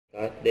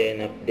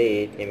KathDen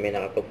update, yung may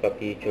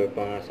nakapagpa-picture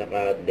pa nga sa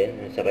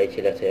KathDen. Sakay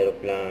sila sa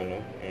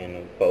aeroplano.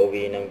 Ayan,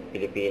 pauwi ng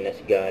Pilipinas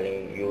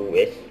galing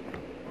US.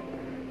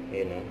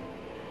 Ayan o.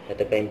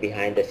 Ito pa yung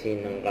behind the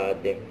scene ng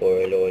KathDen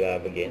for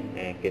Lola again.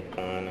 Ayan, cute pa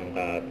nga ng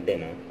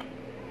KathDen o.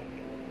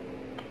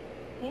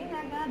 Hey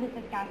Mega, this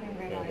is Kathryn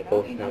Bernardo.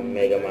 Post ng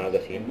Mega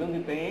Magazine.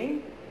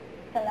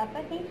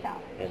 Telepathy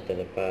Challenge. Ayan,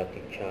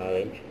 telepathic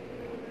challenge.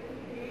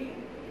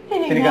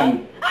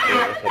 Sinigang?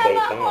 Ayan, sabay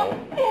pa nga o.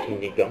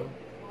 Sinigang.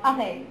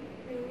 Okay.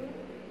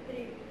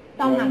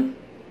 Tom Hanks.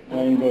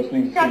 Ryan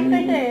Gosling. Crush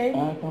kasi.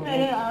 Tom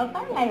Pero Hanks.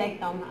 parang I like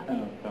Tom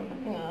Hanks. Tom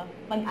Hanks. Yeah,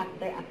 pag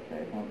actor.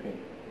 Okay.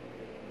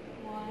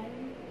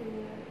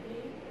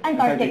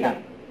 Antarctica.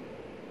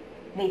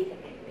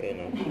 Basic.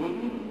 Ayan o.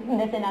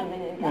 Hindi sinabi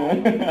niya.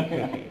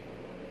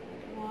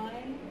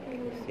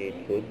 Street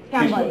food.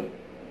 Scramble.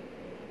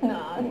 No,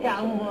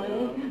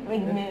 scramble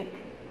with milk.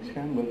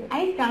 Scramble.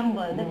 I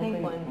scramble, the big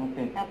Okay, one.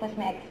 okay. Tapos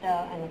may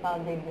extra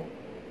powdered milk.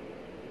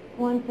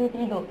 1, 2,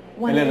 3, go.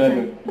 One Hello,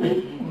 more Lolo. time.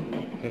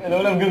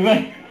 Hello, love,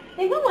 goodbye.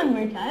 Di ba one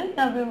more time?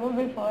 Sabi mo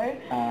before.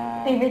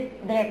 Favorite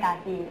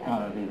Dracati.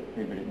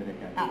 Favorite na rin.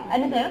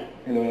 Ano sa'yo?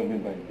 Hello, love,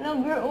 goodbye.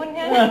 Love your own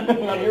yan.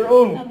 Love your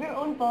own. Love your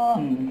own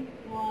po. 1,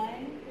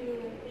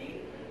 2,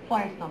 3.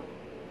 Forest Gump.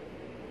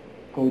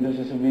 Coda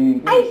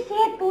sasabihin ko. Ay,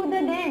 shit!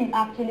 Coda din.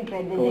 Actually,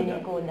 pwede din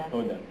yung Coda.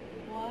 Coda. 1,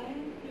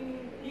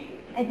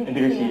 2, 3. Eddie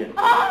Garcia.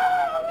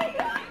 Oh my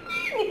God!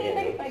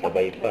 Ayan o.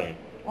 Sabay pa eh.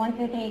 1,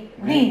 2,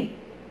 3. Green.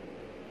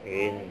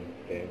 Green.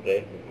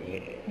 Siyempre.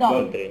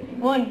 Dog. Kathryn.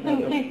 1,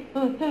 2, 3.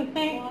 2, 2,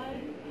 3.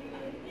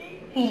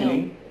 Sino?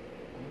 Siling?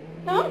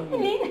 No,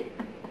 Celine.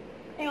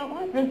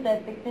 Ayoko,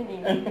 prosthetics yun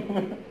eh. 1,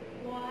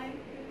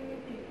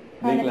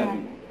 2, 3. Blake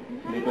Lively.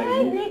 Blake Hi,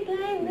 Lively. Blake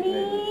Lively.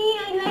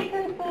 I like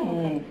her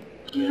too.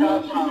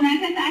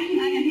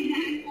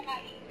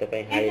 Ito pa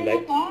yung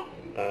highlight.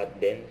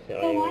 KathDen.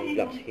 Saka yung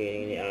black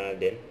screening ni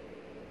Alden.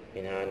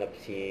 Hinahanap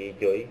si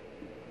Joy.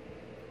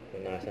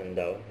 Kung nasan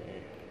daw.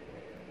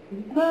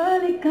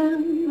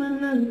 Balikan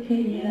man ang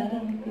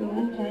tiyak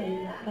ko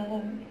ay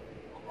lahat.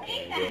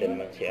 Dito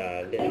naman si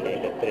Alden. Kay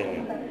Kathryn.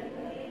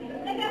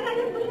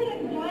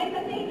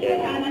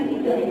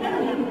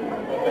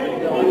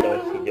 Yan daw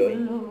si Joy.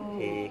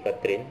 Si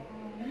Kathryn.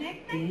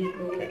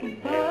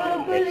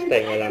 Next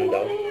time na lang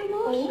daw.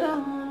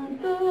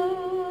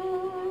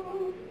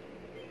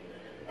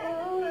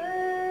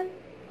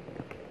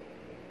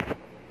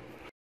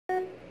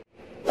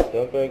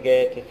 Don't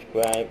forget to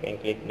subscribe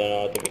and click the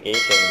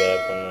notification bell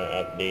for more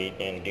update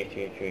and this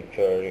is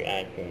future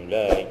reaction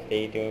vlog.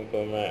 Stay tuned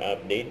for more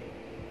update.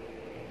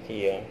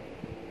 See ya.